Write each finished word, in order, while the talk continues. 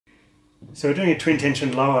So we're doing a twin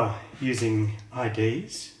tension lower using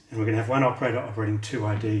IDs, and we're going to have one operator operating two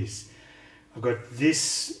IDs. I've got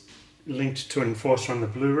this linked to an enforcer on the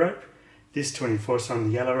blue rope, this to an enforcer on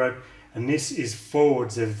the yellow rope, and this is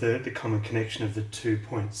forwards of the common connection of the 2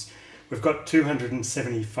 points. We've got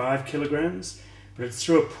 275 kilograms, but it's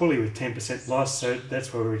through a pulley with 10% loss, so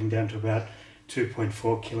that's why we're reading down to about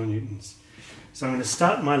 2.4 kilonewtons. So I'm going to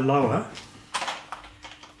start my lower.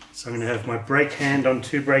 So I'm going to have my brake hand on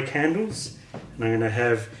two brake handles, and I'm going to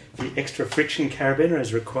have the extra friction carabiner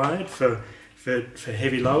as required for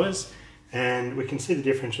heavy lowers, and we can see the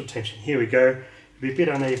differential tension. Here we go. It'll be a bit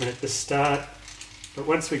uneven at the start, but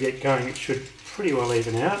once we get going it should pretty well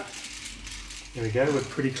even out. There we go, we're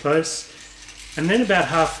pretty close. And then about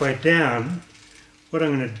halfway down, what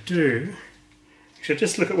I'm going to do, actually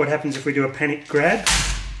just look at what happens if we do a panic grab.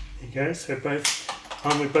 There you go, so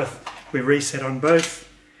we reset on both,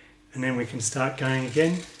 and then we can start going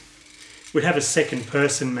again. We'd have a second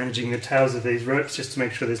person managing the tails of these ropes just to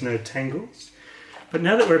make sure there's no tangles. But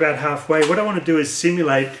now that we're about halfway, what I want to do is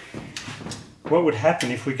simulate what would happen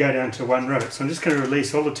if we go down to one rope. So I'm just going to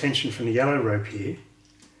release all the tension from the yellow rope here.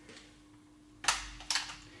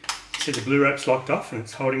 See the blue rope's locked off and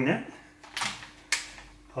it's holding that.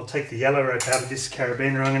 I'll take the yellow rope out of this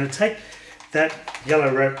carabiner. I'm going to take that yellow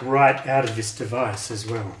rope right out of this device as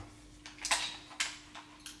well.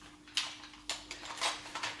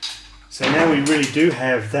 So now we really do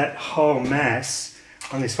have that whole mass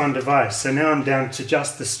on this one device. So now I'm down to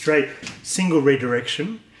just the straight single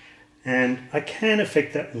redirection, and I can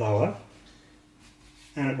affect that lower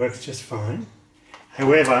and it works just fine.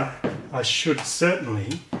 However, I should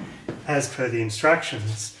certainly, as per the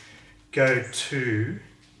instructions, go to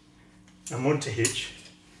a munter hitch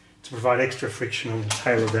to provide extra friction on the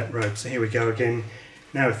tail of that rope. So here we go again.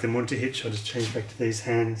 Now with the munter hitch, I'll just change back to these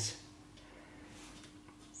hands.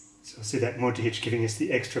 So I see that munter hitch giving us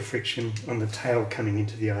the extra friction on the tail coming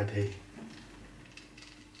into the ID.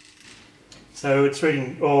 So it's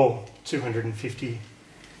reading all 250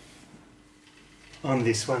 on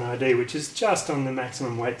this one ID, which is just on the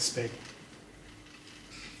maximum weight spec.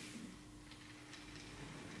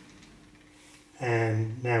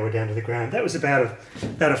 And now we're down to the ground. That was about a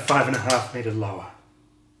 5.5 metre lower.